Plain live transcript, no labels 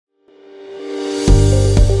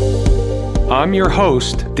I'm your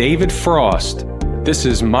host, David Frost. This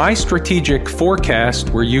is my strategic forecast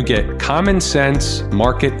where you get common sense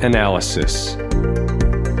market analysis.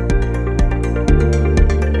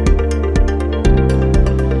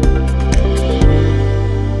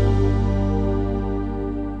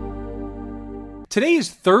 Today is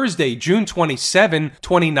Thursday, June 27,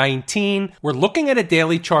 2019. We're looking at a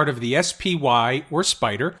daily chart of the SPY, or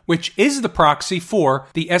SPDR, which is the proxy for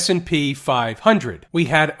the S&P 500. We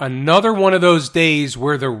had another one of those days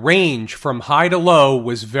where the range from high to low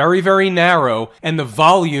was very, very narrow and the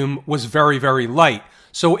volume was very, very light.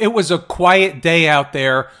 So it was a quiet day out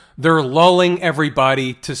there. They're lulling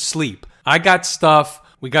everybody to sleep. I got stuff.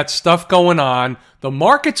 We got stuff going on. The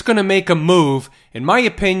market's going to make a move. In my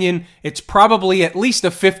opinion, it's probably at least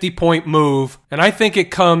a 50-point move, and I think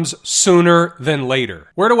it comes sooner than later.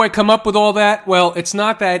 Where do I come up with all that? Well, it's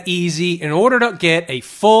not that easy. In order to get a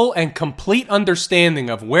full and complete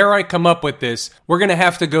understanding of where I come up with this, we're going to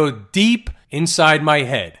have to go deep inside my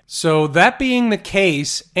head. So that being the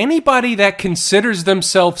case, anybody that considers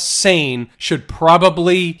themselves sane should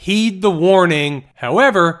probably heed the warning.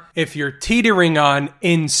 However, if you're teetering on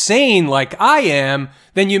insane like I am,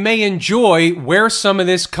 then you may enjoy where some of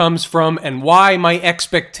this comes from and why my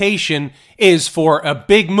expectation is for a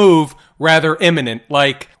big move rather imminent,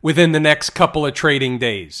 like within the next couple of trading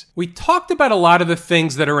days. We talked about a lot of the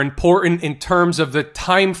things that are important in terms of the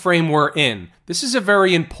time frame we're in. This is a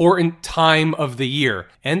very important time of the year.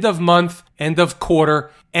 End of month, end of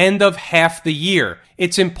quarter, end of half the year.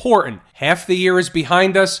 It's important. Half the year is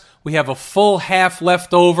behind us. We have a full half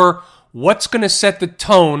left over. What's going to set the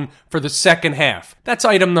tone for the second half? That's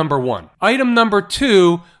item number one. Item number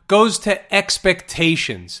two goes to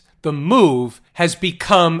expectations. The move has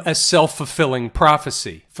become a self-fulfilling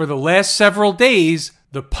prophecy. For the last several days,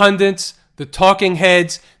 the pundits, the talking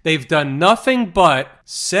heads, they've done nothing but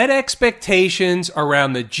set expectations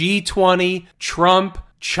around the G20, Trump,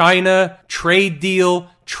 China, trade deal,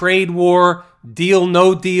 trade war, deal,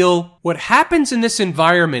 no deal. What happens in this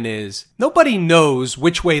environment is nobody knows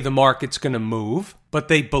which way the market's going to move, but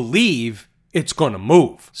they believe it's going to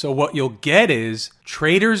move. So what you'll get is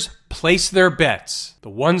traders place their bets. The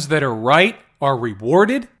ones that are right are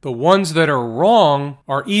rewarded. The ones that are wrong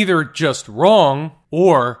are either just wrong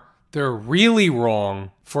or they're really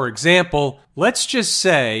wrong. For example, let's just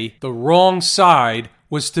say the wrong side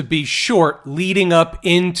was to be short leading up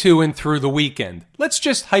into and through the weekend. Let's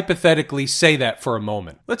just hypothetically say that for a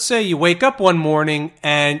moment. Let's say you wake up one morning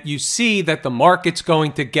and you see that the market's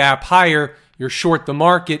going to gap higher. You're short the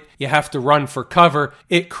market. You have to run for cover.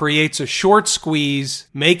 It creates a short squeeze,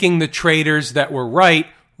 making the traders that were right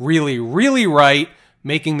really, really right,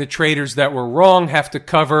 making the traders that were wrong have to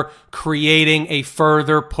cover, creating a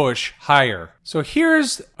further push higher. So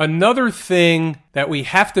here's another thing that we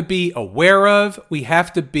have to be aware of, we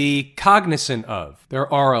have to be cognizant of.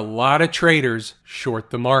 There are a lot of traders short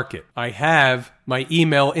the market. I have my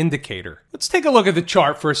email indicator. Let's take a look at the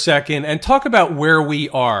chart for a second and talk about where we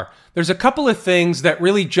are. There's a couple of things that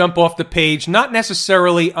really jump off the page, not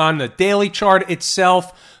necessarily on the daily chart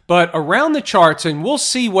itself, but around the charts, and we'll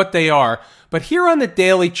see what they are. But here on the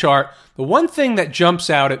daily chart, the one thing that jumps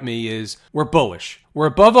out at me is we're bullish. We're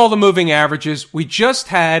above all the moving averages. We just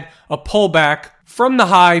had a pullback from the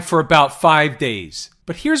high for about 5 days.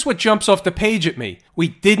 But here's what jumps off the page at me. We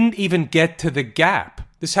didn't even get to the gap.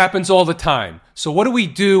 This happens all the time. So what do we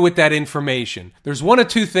do with that information? There's one of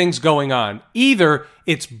two things going on. Either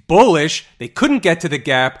it's bullish, they couldn't get to the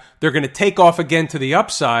gap, they're going to take off again to the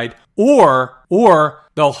upside, or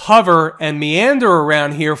they'll hover and meander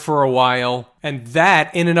around here for a while, and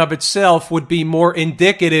that in and of itself would be more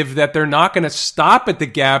indicative that they're not going to stop at the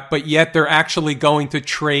gap, but yet they're actually going to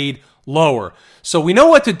trade lower. So we know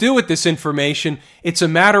what to do with this information. It's a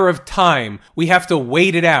matter of time. We have to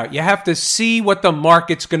wait it out. You have to see what the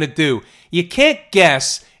market's going to do. You can't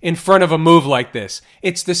guess in front of a move like this.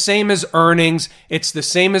 It's the same as earnings. It's the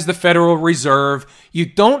same as the Federal Reserve. You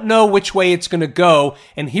don't know which way it's going to go.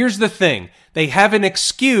 And here's the thing. They have an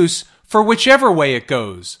excuse for whichever way it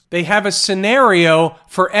goes. They have a scenario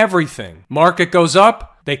for everything. Market goes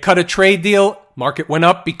up, they cut a trade deal. Market went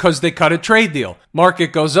up because they cut a trade deal.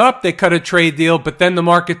 Market goes up, they cut a trade deal, but then the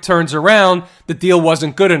market turns around, the deal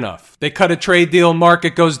wasn't good enough. They cut a trade deal,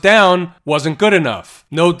 market goes down, wasn't good enough.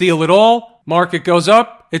 No deal at all, market goes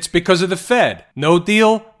up, it's because of the Fed. No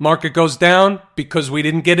deal, market goes down because we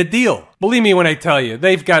didn't get a deal. Believe me when I tell you,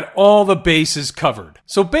 they've got all the bases covered.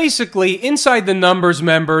 So basically, Inside the Numbers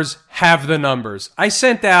members have the numbers. I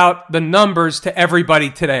sent out the numbers to everybody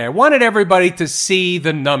today. I wanted everybody to see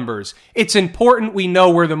the numbers. It's important we know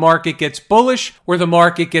where the market gets bullish, where the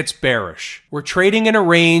market gets bearish. We're trading in a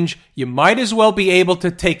range. You might as well be able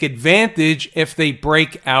to take advantage if they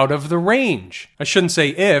break out of the range. I shouldn't say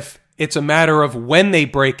if. It's a matter of when they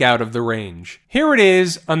break out of the range. Here it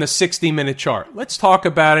is on the 60-minute chart. Let's talk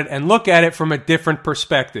about it and look at it from a different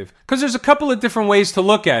perspective, because there's a couple of different ways to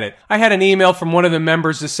look at it. I had an email from one of the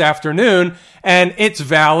members this afternoon, and it's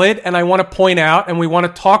valid, and I want to point out and we want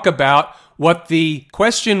to talk about what the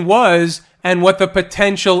question was and what the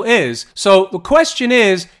potential is. So the question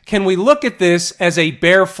is, can we look at this as a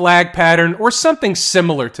bear flag pattern or something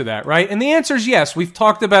similar to that, right? And the answer is yes. We've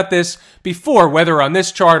talked about this before, whether on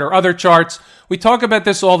this chart or other charts. We talk about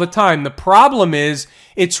this all the time. The problem is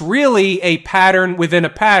it's really a pattern within a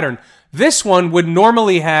pattern. This one would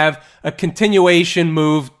normally have a continuation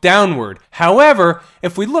move downward. However,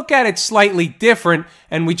 if we look at it slightly different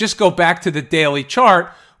and we just go back to the daily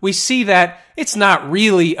chart, we see that it's not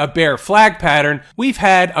really a bear flag pattern. We've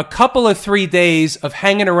had a couple of 3 days of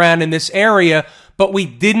hanging around in this area, but we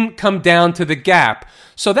didn't come down to the gap.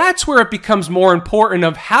 So that's where it becomes more important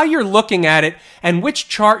of how you're looking at it and which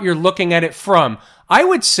chart you're looking at it from. I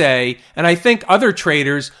would say, and I think other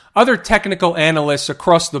traders, other technical analysts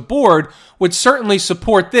across the board would certainly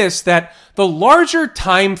support this, that the larger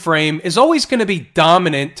time frame is always going to be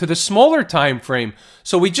dominant to the smaller time frame.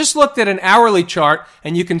 So we just looked at an hourly chart,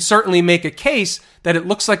 and you can certainly make a case that it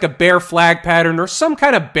looks like a bear flag pattern or some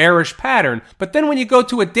kind of bearish pattern. But then when you go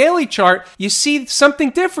to a daily chart, you see something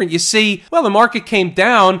different. You see, well, the market came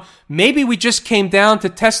down. Maybe we just came down to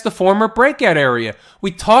test the former breakout area.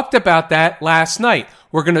 We talked about that last night.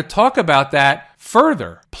 We're going to talk about that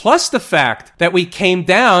further. Plus the fact that we came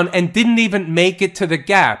down and didn't even make it to the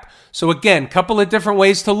gap. So again, couple of different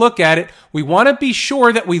ways to look at it. We want to be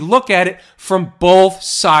sure that we look at it from both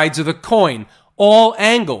sides of the coin, all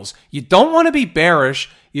angles. You don't want to be bearish.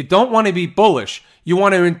 You don't want to be bullish. You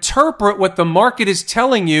want to interpret what the market is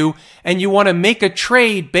telling you, and you want to make a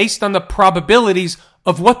trade based on the probabilities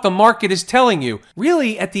of what the market is telling you.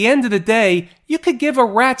 Really, at the end of the day, you could give a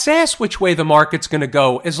rat's ass which way the market's going to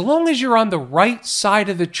go as long as you're on the right side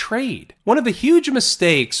of the trade. One of the huge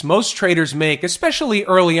mistakes most traders make, especially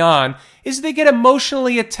early on, is they get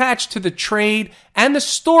emotionally attached to the trade and the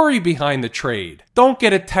story behind the trade. Don't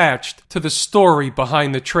get attached to the story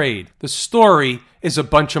behind the trade. The story is a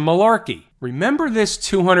bunch of malarkey. Remember this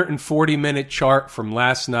 240-minute chart from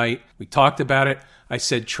last night? We talked about it. I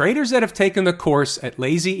said traders that have taken the course at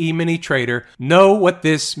Lazy E-mini Trader know what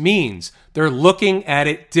this means. They're looking at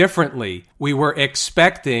it differently. We were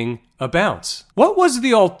expecting a bounce. What was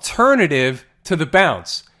the alternative to the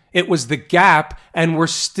bounce? It was the gap, and we're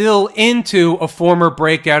still into a former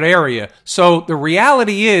breakout area. So the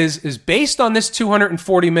reality is based on this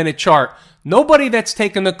 240-minute chart, nobody that's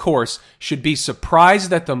taken the course should be surprised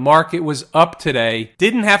that the market was up today.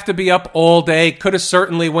 Didn't have to be up all day. Could have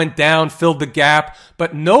certainly went down, filled the gap.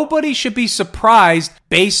 But nobody should be surprised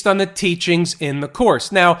based on the teachings in the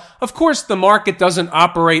course. Now, of course, the market doesn't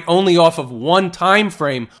operate only off of one time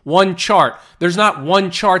frame, one chart. There's not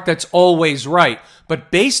one chart that's always right. But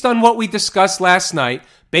based on what we discussed last night,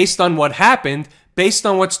 based on what happened, based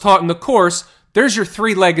on what's taught in the course, there's your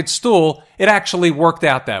three-legged stool. It actually worked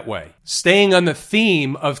out that way. Staying on the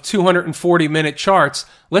theme of 240-minute charts,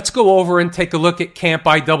 let's go over and take a look at Camp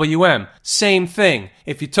IWM. Same thing.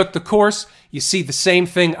 If you took the course, you see the same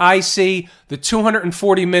thing I see. The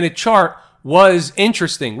 240-minute chart was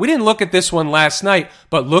interesting. We didn't look at this one last night,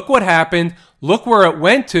 but look what happened. Look where it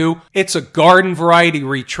went to. It's a garden variety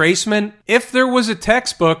retracement. If there was a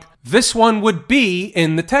textbook, this one would be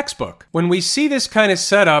in the textbook. When we see this kind of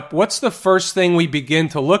setup, what's the first thing we begin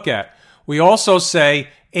to look at? We also say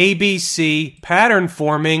ABC pattern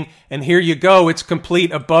forming, and here you go. It's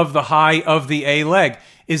complete above the high of the A leg.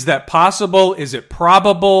 Is that possible? Is it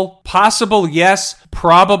probable? Possible, yes.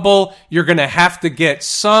 Probable, you're going to have to get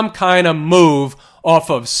some kind of move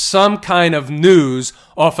off of some kind of news,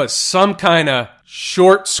 off of some kind of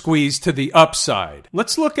short squeeze to the upside.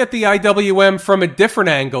 Let's look at the IWM from a different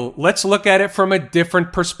angle. Let's look at it from a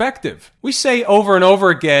different perspective. We say over and over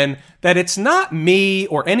again that it's not me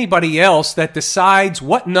or anybody else that decides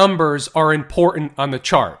what numbers are important on the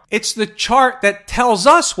chart. It's the chart that tells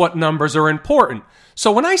us what numbers are important.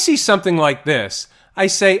 So when I see something like this, I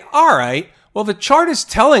say, all right, Well, the chart is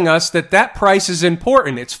telling us that that price is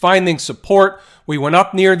important. It's finding support. We went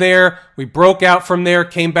up near there. We broke out from there,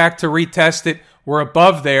 came back to retest it. We're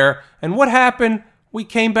above there. And what happened? We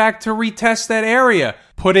came back to retest that area.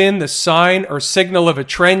 Put in the sign or signal of a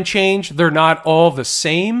trend change. They're not all the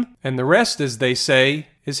same. And the rest, as they say,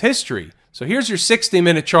 is history. So here's your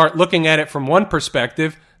 60-minute chart looking at it from one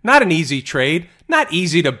perspective. Not an easy trade. Not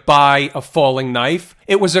easy to buy a falling knife.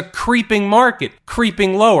 It was a creeping market,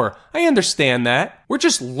 creeping lower. I understand that. We're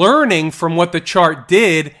just learning from what the chart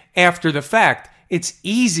did after the fact. It's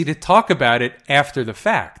easy to talk about it after the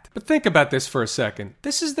fact. But think about this for a second.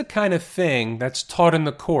 This is the kind of thing that's taught in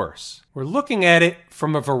the course. We're looking at it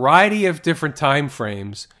from a variety of different time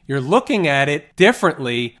frames. You're looking at it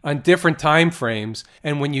differently on different time frames.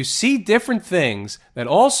 And when you see different things that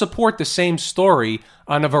all support the same story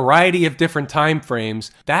on a variety of different time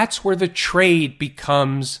frames, that's where the trade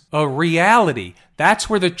becomes a reality. That's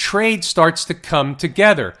where the trade starts to come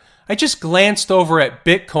together. I just glanced over at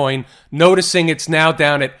Bitcoin, noticing it's now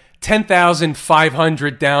down at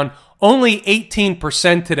 10,500, down only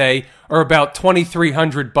 18% today, or about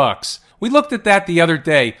 $2,300. We looked at that the other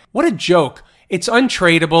day. What a joke. It's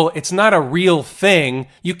untradeable. It's not a real thing.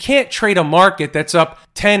 You can't trade a market that's up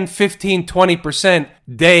 10, 15, 20%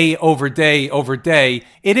 day over day over day.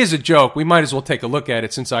 It is a joke. We might as well take a look at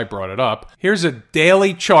it since I brought it up. Here's a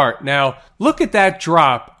daily chart. Now, look at that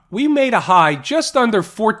drop. We made a high just under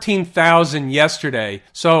 14,000 yesterday.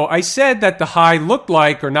 So I said that the high looked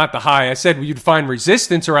like, or not the high, I said you'd find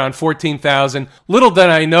resistance around 14,000. Little did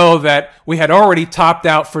I know that we had already topped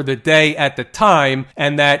out for the day at the time,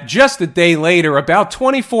 and that just a day later, about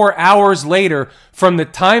 24 hours later from the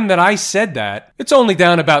time that I said that, it's only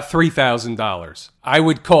down about $3,000. I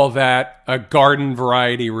would call that a garden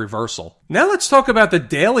variety reversal. Now let's talk about the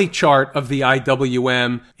daily chart of the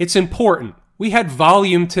IWM. It's important. We had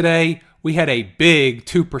volume today. We had a big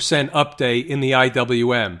 2% up day in the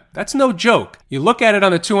IWM. That's no joke. You look at it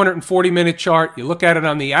on the 240-minute chart, you look at it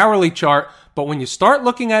on the hourly chart, but when you start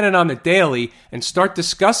looking at it on the daily and start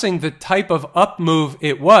discussing the type of up move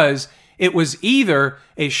it was either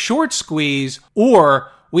a short squeeze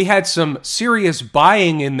or we had some serious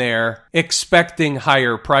buying in there expecting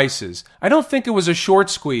higher prices. I don't think it was a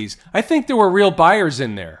short squeeze. I think there were real buyers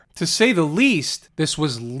in there. To say the least, this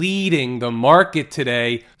was leading the market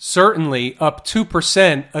today, certainly up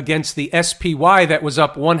 2% against the SPY that was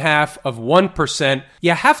up 0.5%.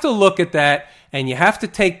 You have to look at that and you have to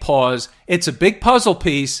take pause. It's a big puzzle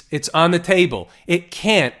piece. It's on the table. It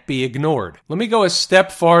can't be ignored. Let me go a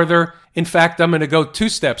step farther. In fact, I'm going to go 2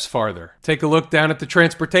 steps farther. Take a look down at the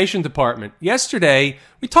transportation department. Yesterday,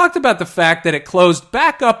 we talked about the fact that it closed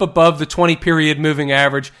back up above the 20-period moving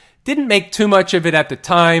average. Didn't make too much of it at the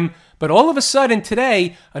time, but all of a sudden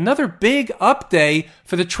today, another big up day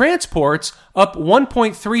for the transports, up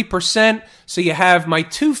 1.3%. So you have my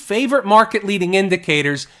 2 favorite market leading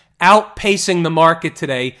indicators outpacing the market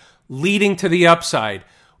today, leading to the upside.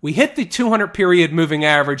 We hit the 200-period moving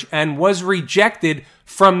average and was rejected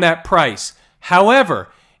from that price. However,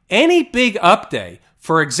 any big up day,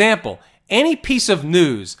 for example, any piece of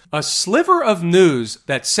news, a sliver of news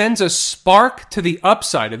that sends a spark to the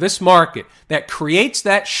upside of this market, that creates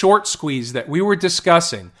that short squeeze that we were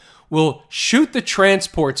discussing, will shoot the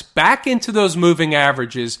transports back into those moving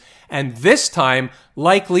averages, and this time,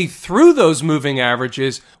 likely through those moving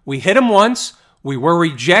averages. We hit them once, we were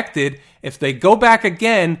rejected. If they go back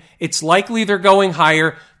again, it's likely they're going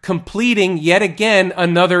higher, completing yet again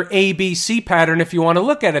another ABC pattern if you want to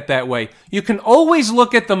look at it that way. You can always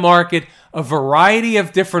look at the market a variety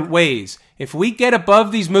of different ways. If we get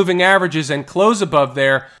above these moving averages and close above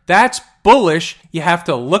there, that's bullish. You have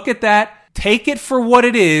to look at that, take it for what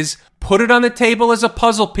it is, put it on the table as a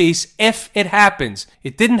puzzle piece if it happens.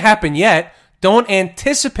 It didn't happen yet. Don't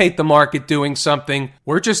anticipate the market doing something.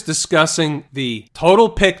 We're just discussing the total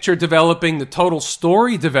picture developing, the total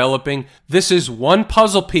story developing. This is one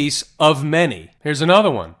puzzle piece of many. Here's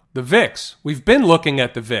another one. The VIX. We've been looking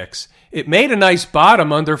at the VIX. It made a nice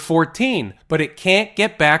bottom under 14, but it can't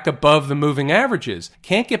get back above the moving averages.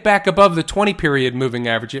 Can't get back above the 20-period moving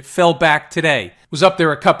average. It fell back today. It was up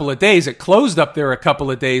there a couple of days. It closed up there a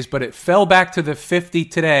couple of days, but it fell back to the 50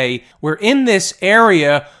 today. We're in this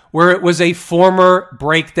area where it was a former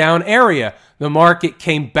breakdown area. The market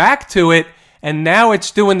came back to it, and now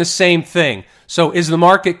it's doing the same thing. So is the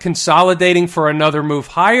market consolidating for another move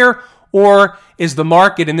higher, or is the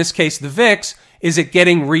market, in this case the VIX, Is it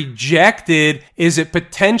getting rejected? Is it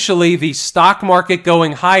potentially the stock market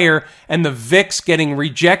going higher and the VIX getting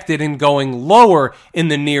rejected and going lower in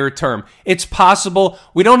the near term? It's possible.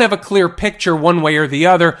 We don't have a clear picture one way or the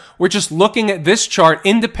other. We're just looking at this chart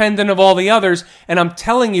independent of all the others, and I'm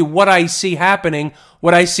telling you what I see happening.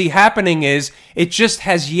 What I see happening is it just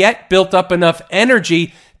has yet built up enough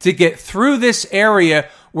energy to get through this area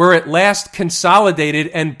where it last consolidated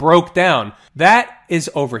and broke down. That is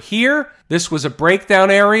over here. This was a breakdown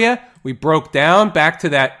area. We broke down back to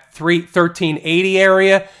that 1380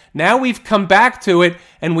 area. Now we've come back to it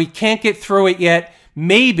and we can't get through it yet.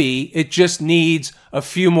 Maybe it just needs a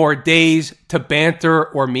few more days to banter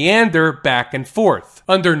or meander back and forth.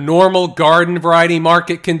 Under normal garden variety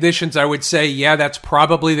market conditions, I would say, yeah, that's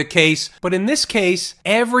probably the case. But in this case,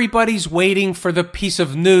 everybody's waiting for the piece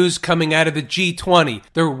of news coming out of the G20.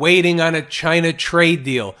 They're waiting on a China trade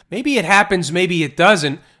deal. Maybe it happens, maybe it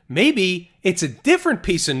doesn't. Maybe it's a different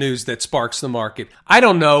piece of news that sparks the market. I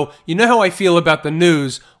don't know. You know how I feel about the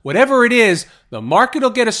news. Whatever it is, the market will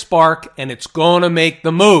get a spark and it's going to make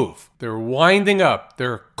the move. They're winding up.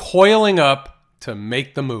 They're coiling up to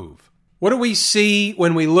make the move. What do we see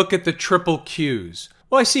when we look at the triple Qs?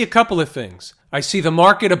 Well, I see a couple of things. I see the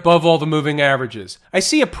market above all the moving averages. I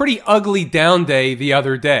see a pretty ugly down day the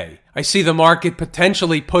other day. I see the market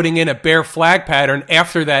potentially putting in a bear flag pattern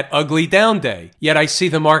after that ugly down day. Yet I see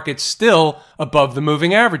the market still above the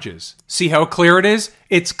moving averages. See how clear it is?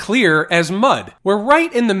 It's clear as mud. We're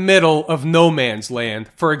right in the middle of no man's land,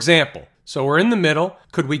 for example. So we're in the middle.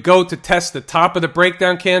 Could we go to test the top of the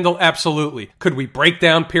breakdown candle? Absolutely. Could we break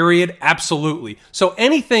down period? Absolutely. So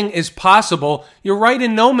anything is possible. You're right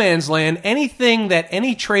in no man's land. Anything that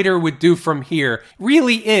any trader would do from here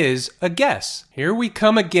really is a guess. Here we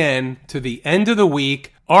come again to the end of the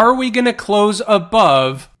week. Are we going to close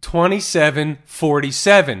above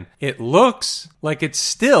 27.47? It looks like it's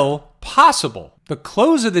still possible. The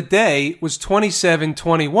close of the day was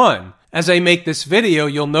 27.21. As I make this video,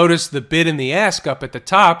 you'll notice the bid and the ask up at the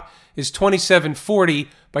top is 27.40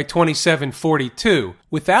 by 27.42.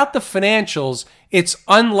 Without the financials, it's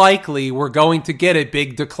unlikely we're going to get a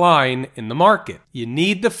big decline in the market. You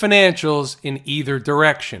need the financials in either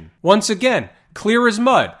direction. Once again, clear as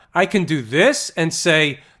mud. I can do this and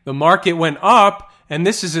say the market went up, and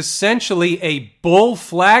this is essentially a bull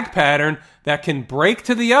flag pattern that can break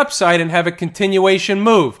to the upside and have a continuation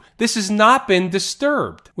move. This has not been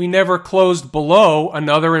disturbed. We never closed below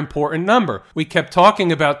another important number. We kept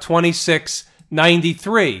talking about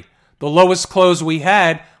 26.93. The lowest close we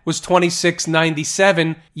had was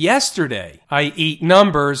 26.97 yesterday. I eat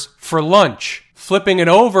numbers for lunch. Flipping it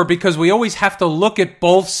over, because we always have to look at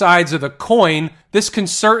both sides of the coin, this can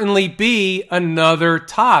certainly be another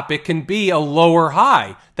top. It can be a lower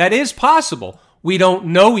high. That is possible. We don't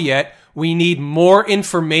know yet. We need more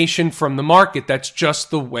information from the market. That's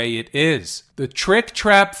just the way it is. The trick,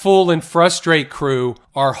 trap, fool, and frustrate crew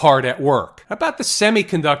are hard at work. How about the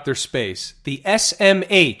semiconductor space, the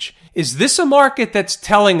SMH? Is this a market that's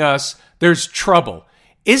telling us there's trouble?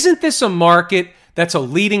 Isn't this a market that's a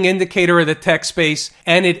leading indicator of the tech space?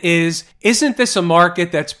 And it is. Isn't this a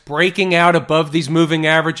market that's breaking out above these moving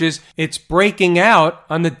averages? It's breaking out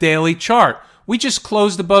on the daily chart. We just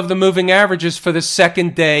closed above the moving averages for the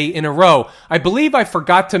second day in a row. I believe I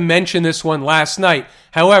forgot to mention this one last night.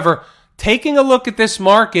 However, taking a look at this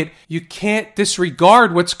market, you can't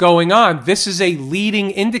disregard what's going on. This is a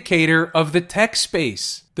leading indicator of the tech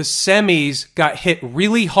space. The semis got hit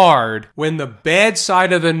really hard when the bad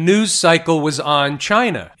side of the news cycle was on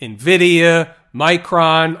China. Nvidia,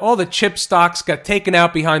 Micron, all the chip stocks got taken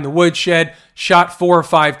out behind the woodshed, shot 4 or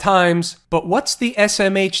 5 times. But what's the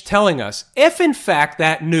SMH telling us? If in fact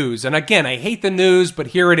that news, and again, I hate the news, but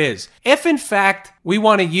here it is. If in fact we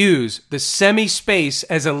want to use the semi space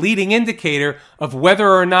as a leading indicator of whether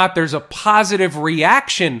or not there's a positive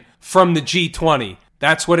reaction from the G20,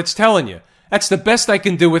 that's what it's telling you. That's the best I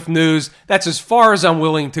can do with news. That's as far as I'm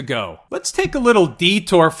willing to go. Let's take a little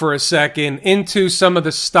detour for a second into some of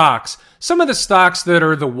the stocks. Some of the stocks that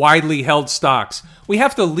are the widely held stocks. We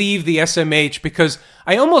have to leave the SMH because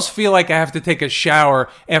I almost feel like I have to take a shower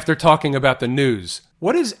after talking about the news.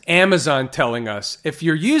 What is Amazon telling us? If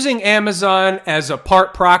you're using Amazon as a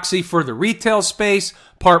part proxy for the retail space,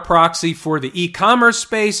 part proxy for the e-commerce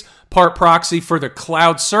space, part proxy for the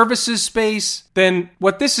cloud services space, then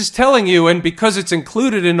what this is telling you, and because it's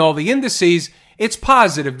included in all the indices, it's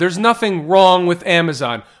positive. There's nothing wrong with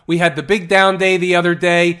Amazon. We had the big down day the other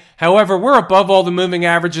day. However, we're above all the moving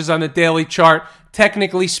averages on the daily chart.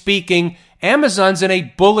 technically speaking, Amazon's in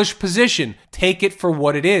a bullish position. Take it for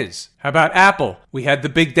what it is. How about Apple? We had the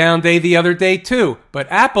big down day the other day too,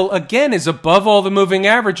 but Apple again is above all the moving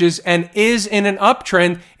averages and is in an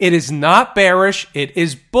uptrend. It is not bearish, it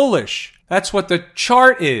is bullish. That's what the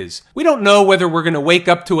chart is. We don't know whether we're going to wake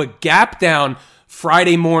up to a gap down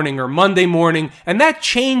Friday morning or Monday morning, and that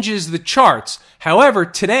changes the charts. However,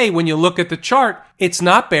 today when you look at the chart, it's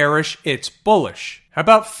not bearish, it's bullish. How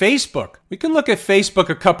about Facebook? We can look at Facebook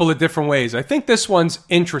a couple of different ways. I think this one's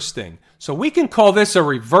interesting. So we can call this a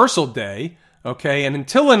reversal day, okay? And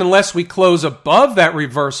until and unless we close above that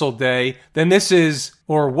reversal day, then this is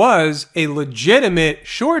or was a legitimate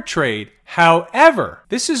short trade. However,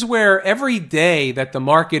 this is where every day that the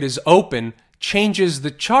market is open changes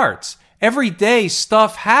the charts. Every day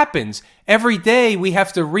stuff happens. Every day we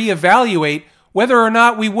have to reevaluate whether or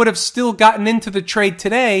not we would have still gotten into the trade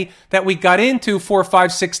today that we got into 4,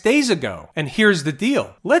 5, 6 days ago. And here's the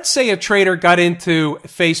deal. Let's say a trader got into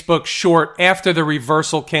Facebook short after the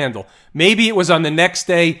reversal candle. Maybe it was on the next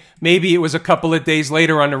day. Maybe it was a couple of days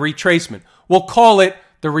later on the retracement. We'll call it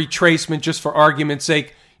the retracement just for argument's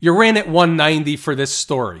sake. You're in at 190 for this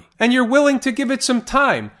story, and you're willing to give it some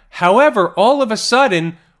time. However, all of a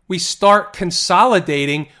sudden, we start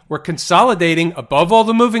consolidating. We're consolidating above all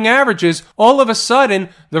the moving averages. All of a sudden,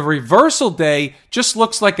 the reversal day just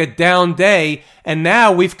looks like a down day, and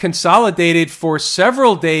now we've consolidated for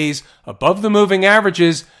several days above the moving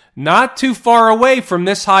averages, not too far away from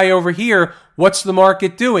this high over here. What's the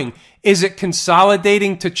market doing? Is it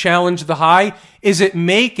consolidating to challenge the high? Is it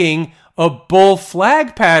making a bull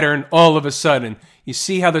flag pattern all of a sudden? You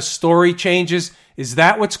see how the story changes? Is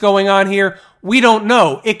that what's going on here? We don't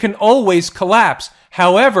know. It can always collapse.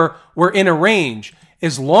 However, we're in a range.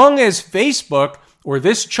 As long as Facebook or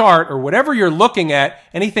this chart or whatever you're looking at,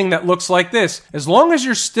 anything that looks like this, as long as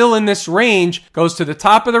you're still in this range, goes to the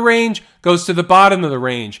top of the range, goes to the bottom of the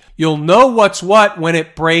range, you'll know what's what when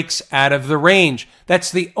it breaks out of the range.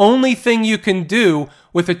 That's the only thing you can do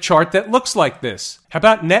with a chart that looks like this. How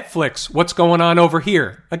about Netflix? What's going on over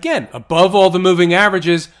here? Again, above all the moving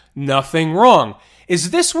averages, nothing wrong.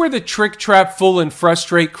 Is this where the trick, trap, fool, and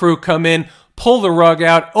frustrate crew come in, pull the rug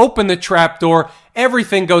out, open the trap door,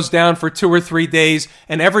 everything goes down for 2 or 3 days,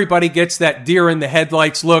 and everybody gets that deer in the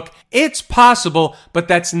headlights look? It's possible, but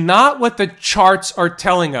that's not what the charts are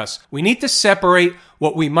telling us. We need to separate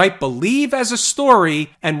what we might believe as a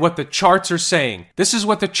story and what the charts are saying. This is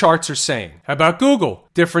what the charts are saying. How about Google?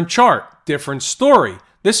 Different chart, different story.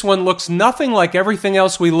 This one looks nothing like everything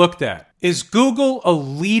else we looked at. Is Google a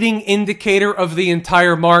leading indicator of the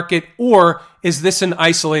entire market, or is this an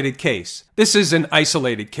isolated case? This is an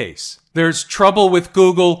isolated case. There's trouble with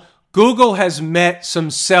Google. Google has met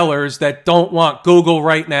some sellers that don't want Google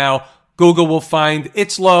right now. Google will find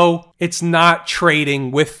it's low. It's not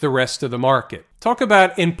trading with the rest of the market. Talk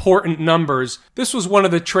about important numbers. This was one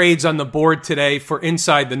of the trades on the board today for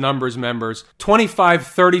Inside the Numbers members.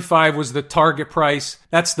 25.35 was the target price.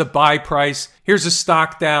 That's the buy price. Here's a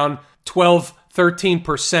stock down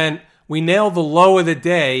 13%. We nail the low of the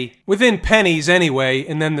day within pennies anyway,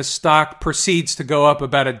 and then the stock proceeds to go up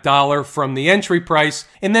about $1 from the entry price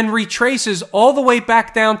and then retraces all the way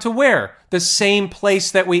back down to where? The same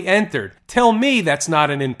place that we entered. Tell me that's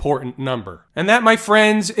not an important number. And that, my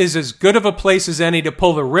friends, is as good of a place as any to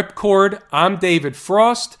pull the ripcord. I'm David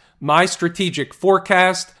Frost, My Strategic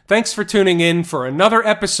Forecast. Thanks for tuning in for another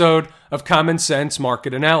episode of Common Sense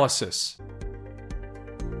Market Analysis.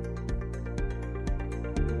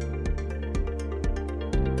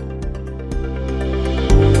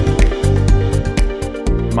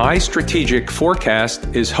 My Strategic Forecast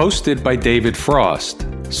is hosted by David Frost.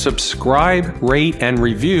 Subscribe, rate, and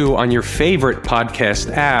review on your favorite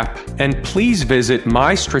podcast app, and please visit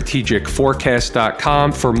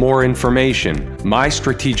mystrategicforecast.com for more information. My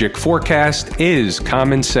Strategic Forecast is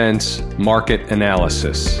common sense market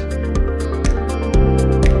analysis.